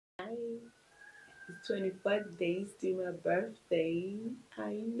Hi, it's 24 days to my birthday.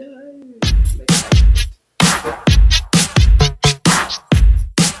 I know.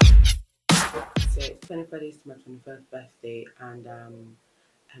 So it's 24 days to my 21st birthday, and I'm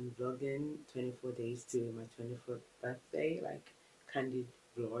vlogging 24 days to my 24th birthday, like candid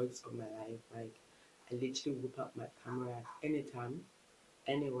vlogs of my life. Like I literally whip up my camera at any time,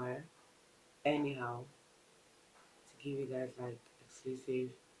 anywhere, anyhow, to give you guys like exclusive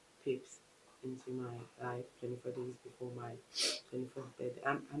pips into my life 24 days before my 21st birthday.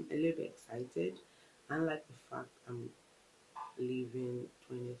 I'm a little bit excited. I like the fact I'm leaving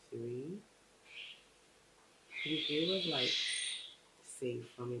 23. 23 was like safe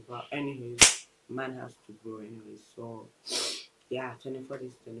for me, but anyways, man has to grow anyway. So yeah, 24th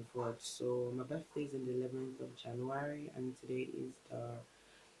is 24th. So my birthday is on the 11th of January, and today is the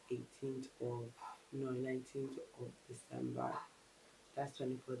 19th of December. That's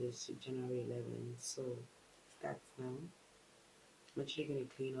 24 days to January 11th. So that's now. I'm actually gonna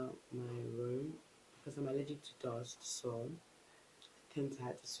clean up my room because I'm allergic to dust, so I tend to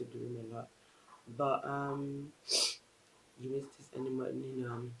have to sweep the room a lot. But you miss this any morning, you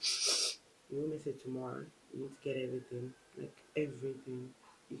won't miss it tomorrow. You need to get everything, like everything.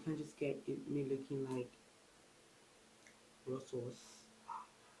 You can't just get me looking like raw sauce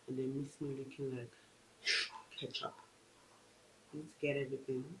and then miss me looking like ketchup. You need to get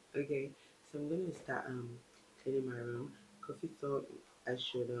everything. Okay, so I'm gonna start cleaning my room. Coffee thought I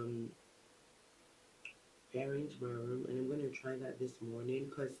should rearrange my room, and I'm gonna try that this morning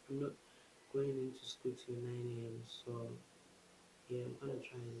because I'm not going into school till 9 a.m. So yeah, I'm gonna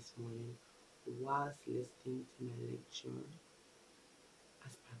try this morning whilst listening to my lecture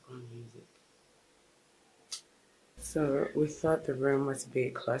as background music. So we thought the room was a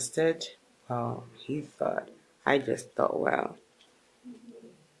bit clustered. Well, he thought. I just thought, well,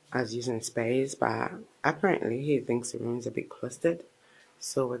 I was using space, but apparently he thinks the room's a bit clustered.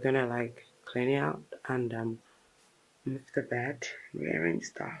 So we're gonna like clean it out and move the bed, rearrange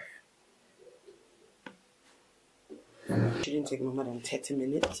stuff. Shouldn't take more than 30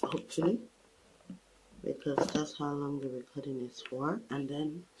 minutes, hopefully, because that's how long the recording is for. And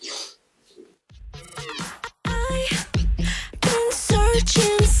then I've been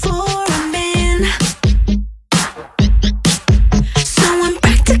searching for a man, someone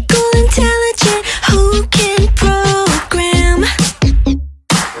practical, intelligent, who can program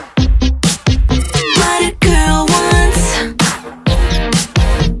what a girl wants,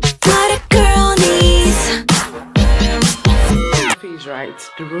 what a girl needs. he's right.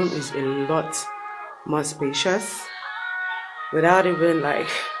 The room is a lot more spacious without even like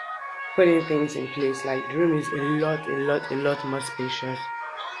putting things in place. Like the room is a lot more spacious.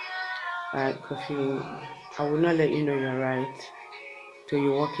 Coffee, I will not let you know you're right till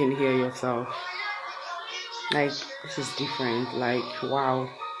you walk in here yourself. Like this is different. Like wow.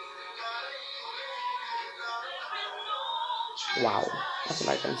 That's all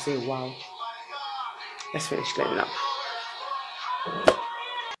I can say. Wow. Let's finish cleaning up.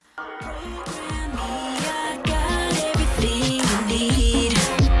 I got everything you need.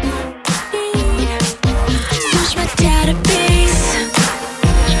 Search my database.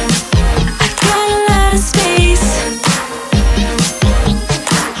 I got a lot of space.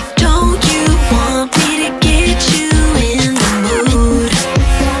 Don't you want me to get you in the mood?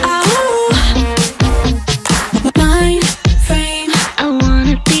 Oh, mind frame. I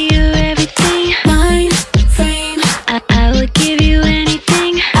wanna be your everything. Mind frame. I would give you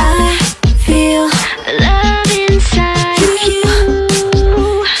anything. I feel love inside you.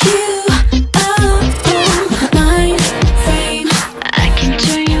 Mind frame. I can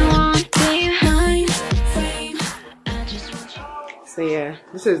turn you on, babe. Mind frame. I just want you. So yeah,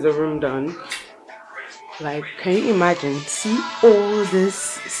 this is the room done. Like, can you imagine? See all this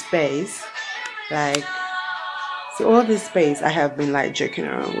space? Like, see all this space I have been like joking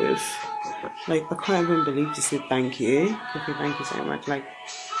around with. Like, I can't even believe to say thank you. Okay, thank you so much. Like,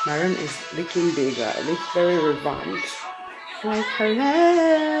 my room is looking bigger. It looks very revamped. Like,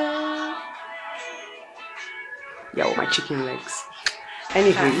 hello. Yeah, with my chicken legs.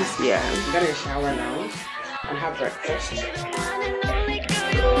 Anyways, yeah, I'm gonna shower now and have breakfast.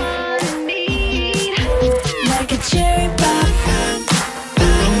 Like a cherry pop,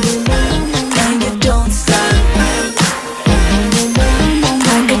 and you don't stop.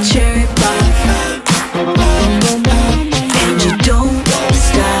 Like a cherry pop, and you don't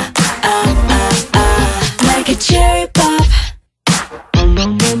stop. Like a cherry pop,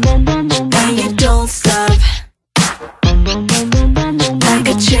 and you don't stop. Like a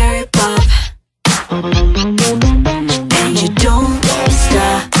cherry pop, and you don't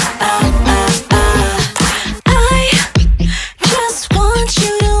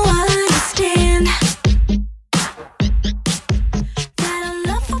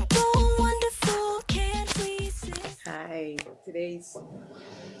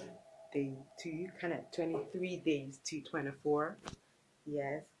day 2, kind of 23 days to 24.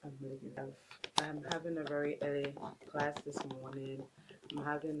 Yes, I'm having a very early class this morning. I'm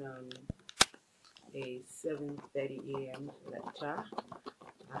having a 7:30 a.m. lecture,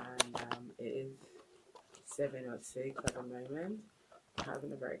 and it is 7:06 at the moment. I'm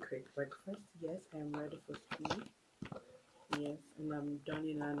having a very quick breakfast. Yes, I am ready for school. Yes, and I'm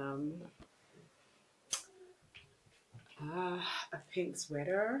donning an a pink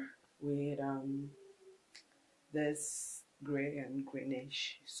sweater with this gray and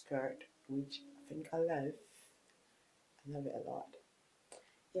greenish skirt, which I think I love. I love it a lot.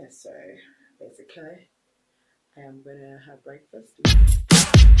 Yes, so basically, I am gonna have breakfast.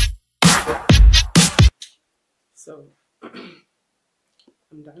 So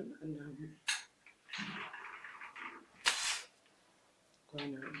I'm done, and I'm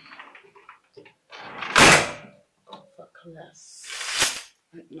going for class.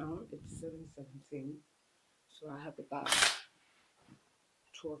 Right now it's 7:17, so I have about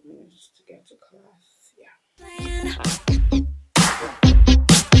 12 minutes to get to class. Yeah.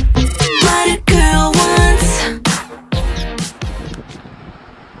 What a girl wants.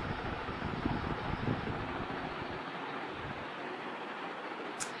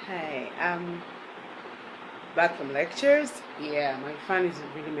 Hey, back from lectures. Yeah, my fan is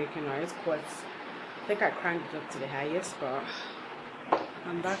really making noise because I think I cranked it up to the highest, but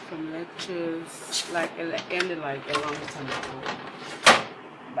I'm back from lectures. Like it ended like a long time ago,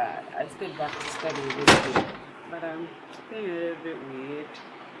 but I stayed back to study a little bit. But it's been a little bit weird.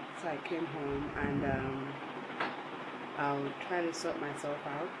 So I came home and I'll try to sort myself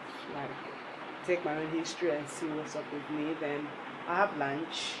out, like take my own history and see what's up with me. Then I'll have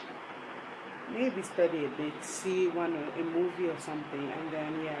lunch, maybe study a bit, see a movie or something, and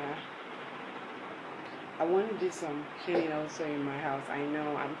then yeah, I want to do some cleaning also in my house. I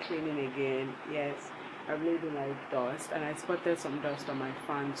know I'm cleaning again. Yes, I really do like dust, and I spotted some dust on my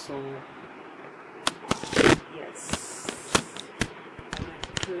fan, so yes, I want to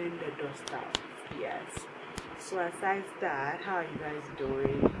clean the dust out. Yes. So aside that, how are you guys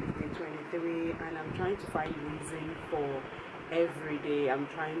doing? It's day 23, and I'm trying to find reason for every day. I'm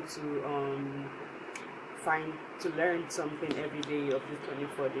trying to learn something every day of this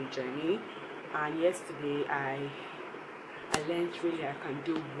 24-day journey. And yesterday I learned really I can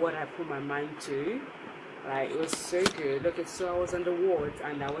do what I put my mind to. Like, it was so good. Okay, so I was on the ward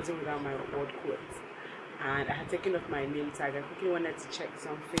and I wasn't without my ward coat, and I had taken off my name tag. I quickly wanted to check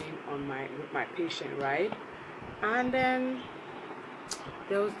something with my patient, right? And then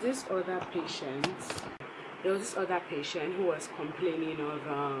there was this other patient who was complaining of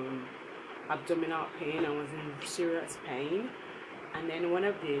abdominal pain and was in serious pain. And then one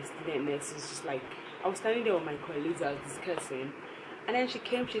of the student nurses, just like, I was standing there with my colleagues, I was discussing, and then she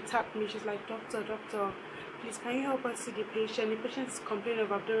tapped me, she's like, doctor, please can you help us see the patient? The patient's complaining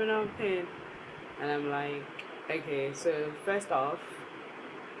of abdominal pain. And I'm like, okay, so first off,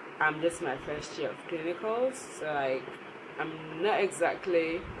 I'm just my first year of clinicals, so like, I'm not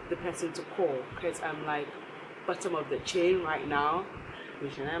exactly the person to call, because I'm like bottom of the chain right now.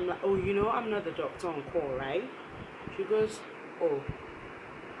 And I'm like, oh, I'm not the doctor on call, right? She goes, oh,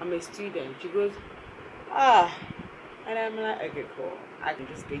 I'm a student. She goes, ah. And I'm like, okay, cool, I can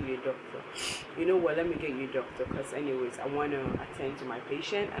just get you a doctor. You know what, let me get you a doctor, because anyways, I want to attend to my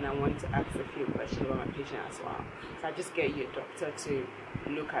patient and I want to ask a few questions about my patient as well. So I just get you a doctor to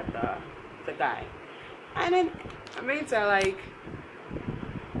look at the guy. And then I made her like,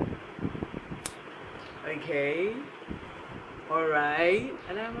 okay, alright.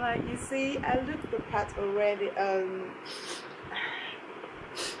 And I'm like, you see, I looked the part already.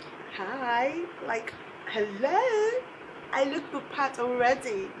 Hi, like, hello, I looked the part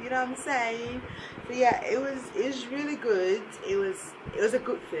already, you know what I'm saying? So yeah, it was really good. It was a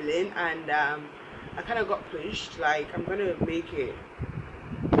good feeling, and I kind of got pushed, like, I'm gonna make it.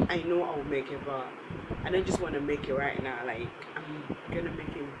 I know I'll make it, but I don't just want to make it right now. Like, I'm gonna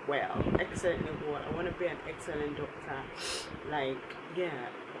make it well, excellently well. I want to be an excellent doctor. Like, yeah.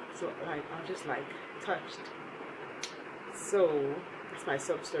 So like, I'm just like touched. So that's my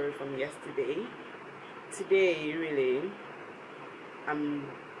sub story from yesterday. Today, really, I'm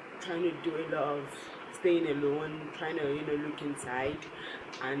trying to do a lot of staying alone, trying to look inside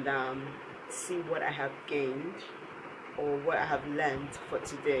and see what I have gained or what I have learned for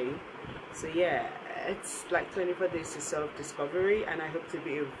today. So yeah, it's like 24 days to self-discovery, and I hope to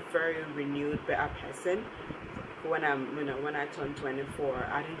be a very renewed, better person when when I turn 24.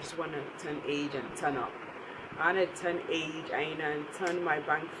 I don't just want to turn age and turn up. I want to turn age and turn my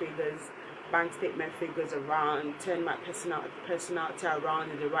bank figures bank statement figures around, turn my personality around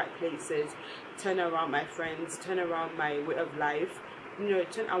in the right places, turn around my friends, turn around my way of life. You know,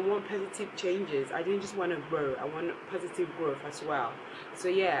 I want positive changes. I didn't just want to grow, I want positive growth as well. So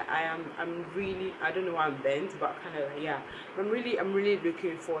yeah, I'm really, I don't know why I'm bent, but kind of, yeah, I'm really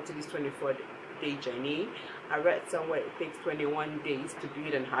looking forward to this 24-day journey. I read somewhere it takes 21 days to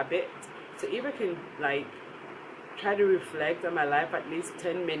build a habit. So if I can like try to reflect on my life at least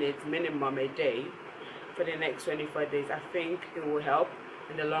 10 minutes minimum a day for the next 24 days, I think it will help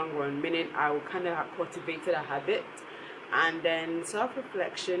in the long run, meaning I will kind of have cultivated a habit. And then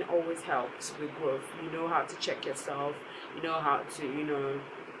self-reflection always helps with growth. You know how to check yourself, you know how to, you know,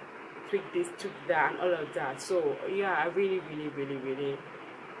 tweak this, tweak that, and all of that. So yeah, I really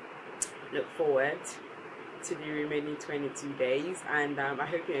look forward to the remaining 22 days, and I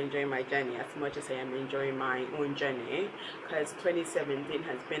hope you're enjoying my journey as much as I am enjoying my own journey, because 2017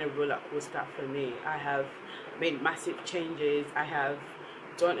 has been a roller coaster for me. I have made massive changes. I have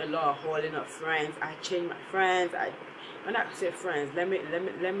done a lot of holding up friends. I changed my friends. When I say friends, let me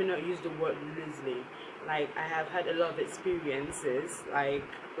not use the word loosely. Like, I have had a lot of experiences, like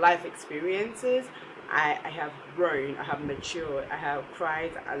life experiences. I have grown, I have matured, I have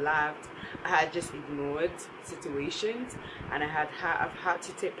cried, I laughed, I had just ignored situations, and I've had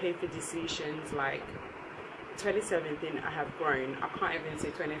to take painful decisions. Like 2017, I have grown. I can't even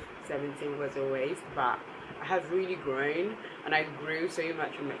say 2017 was a waste, but I have really grown, and I grew so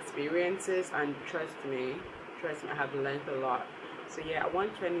much from experiences, and trust me, I have learned a lot. So yeah, I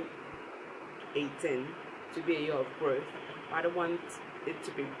want 2018 to be a year of growth. I don't want it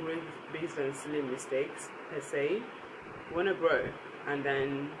to be growth based on silly mistakes per se. I want to grow, and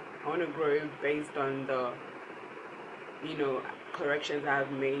then I want to grow based on the, you know, corrections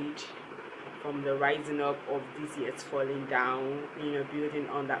I've made from the rising up of this year's falling down, you know, building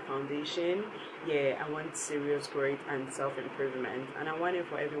on that foundation. Yeah, I want serious growth and self-improvement, and I want it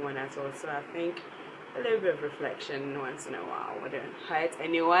for everyone as well. So I think a little bit of reflection once in a while wouldn't hurt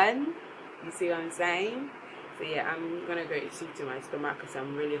anyone. You see what I'm saying? So yeah, I'm gonna go see to my stomach because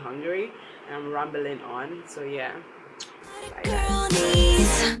I'm really hungry and I'm rambling on. So yeah.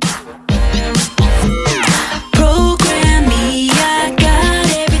 Program me, I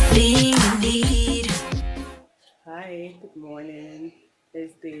got everything you need. Hi, good morning.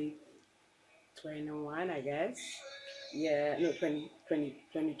 It's day 21, I guess. Yeah, no, 20, 20,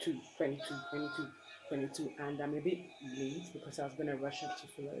 22, 22, 22, 22, and I'm a bit late because I was gonna rush up to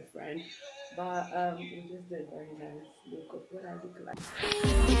follow a friend, but we just did a very nice look of what I look like.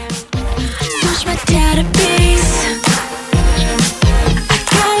 Search my database, I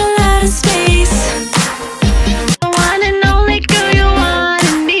got a lot of space. The one and only girl you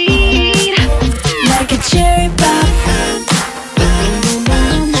wanna need, like a cherry pop,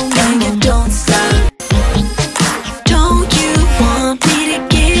 and you don't stop. Don't you want me to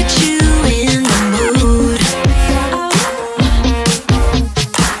get you in the mood?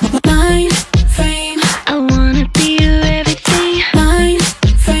 Mind frame, I wanna be your everything. Mind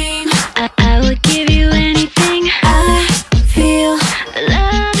frame, I would give you anything. I feel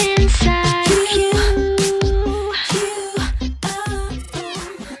love inside you.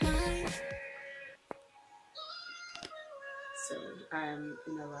 So I'm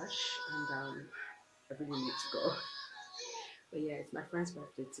in a rush and I really need to go. But yeah, it's my friend's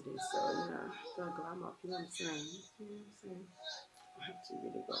birthday today, so you know, gotta glam up. You know what I'm saying? You know what I'm saying? I have to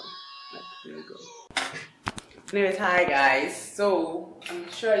really go, like really go. Anyways, hi guys. So I'm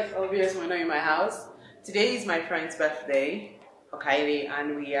sure it's obvious we're not in my house. Today is my friend's birthday, okay,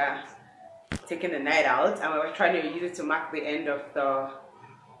 and we are taking the night out, and we're trying to use it to mark the end of the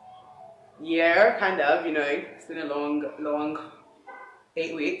year, kind of. You know, it's been a long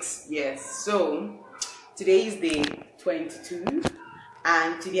 8 weeks. Yes. So today is day 22,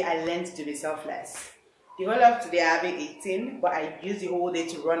 and today I learned to be selfless. The whole of today I have been eating, but I used the whole day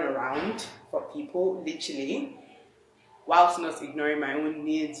to run around for people, literally, whilst not ignoring my own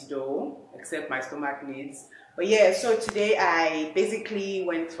needs though, except my stomach needs. But yeah, so today I basically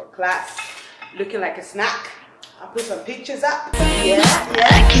went for class looking like a snack. I put some pictures up. Yeah.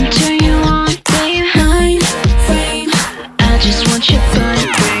 I can turn you on, babe. Mind frame, I just want your body,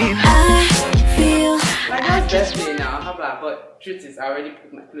 babe. I feel my dad's birthday now, how about? But truth is, I already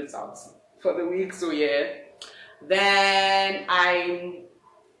put my clothes out for the week, so yeah. Then I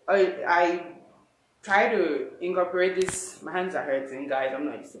try to incorporate this. My hands are hurting, guys. I'm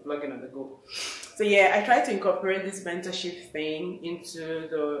not used to vlogging on the go. So yeah, I try to incorporate this mentorship thing into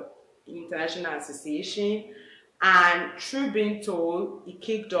the international association, and through being told, it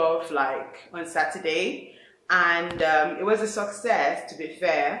kicked off like on Saturday, and it was a success, to be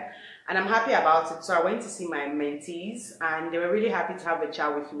fair. and I'm happy about it. So I went to see my mentees, and they were really happy to have a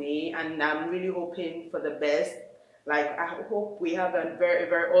chat with me, and I'm really hoping for the best. Like, I hope we have a very,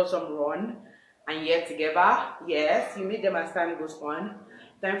 very awesome run and year together. Yes, you meet them as time goes on.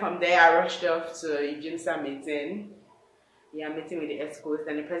 Then from there, I rushed off to a Jimsa meeting. Yeah, meeting with the escorts.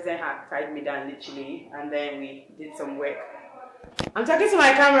 Then the president had tied me down literally, and then we did some work. I'm talking to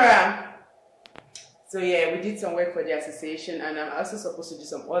my camera. So yeah, we did some work for the association, and I'm also supposed to do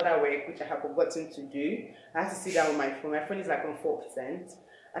some other work which I have forgotten to do. I have to sit down with my phone. My phone is like on 4%.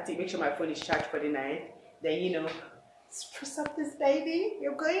 I have to make sure my phone is charged for the night. Then, you know, spruce up this baby.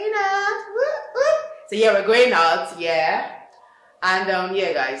 You're going out. Woo, woo. So yeah, we're going out. Yeah. And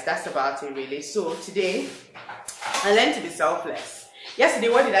yeah, guys, that's about it really. So today, I learned to be selfless. Yesterday,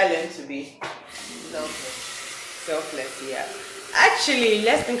 what did I learn to be? Selfless. Selfless, yeah. Actually,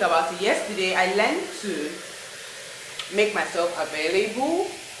 let's think about it. Yesterday, I learned to make myself available,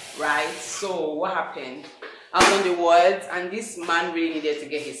 right? So what happened? I was on the wards, and this man really needed to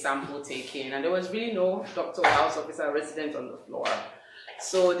get his sample taken, and there was really no doctor or house officer resident on the floor.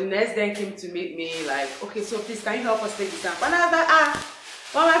 So the nurse then came to meet me like, okay, so please can you help us take the sample? And I was like,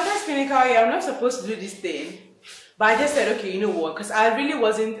 well, my first clinical year, I'm not supposed to do this thing. But I just said, okay, you know what, because I really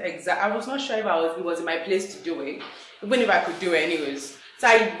wasn't I was not sure if it was in my place to do it, even if I could do it anyways. So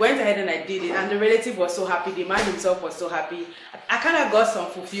I went ahead and I did it, and the relative was so happy, the man himself was so happy. I kind of got some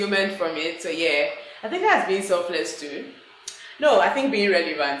fulfillment from it, so yeah. I think that's being selfless too. No, I think being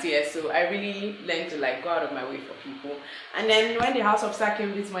relevant, yeah. So I really learned to like go out of my way for people. And then when the house officer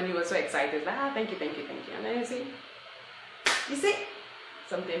came this morning, he was so excited, like, thank you, thank you, thank you. And then you see,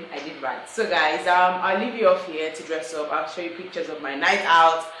 something I did right. So guys, I'll leave you off here to dress up. I'll show you pictures of my night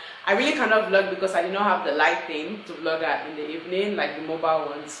out. I really cannot vlog because I did not have the light thing to vlog at in the evening, like the mobile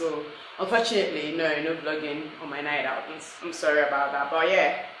one. So unfortunately, no vlogging on my night out. I'm sorry about that. But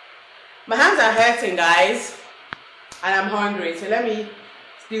yeah, my hands are hurting, guys, and I'm hungry. So let me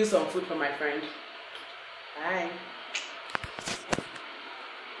steal some food from my friend. Bye.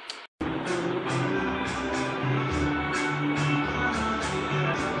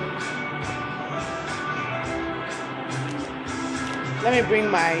 Let me bring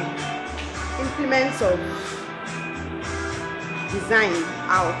my implements of design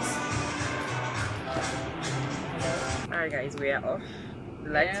out. Alright guys, we are off. The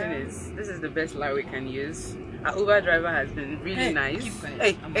lighting this is the best light we can use. Our Uber driver has been really nice.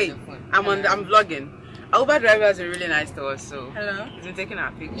 I'm vlogging. Our Uber driver has been really nice to us, so hello. He's been taking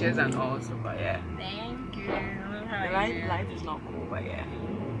our pictures and all, so but yeah. Thank you. The light is not cool, but yeah.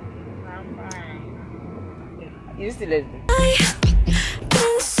 I'm fine. You still lesbian?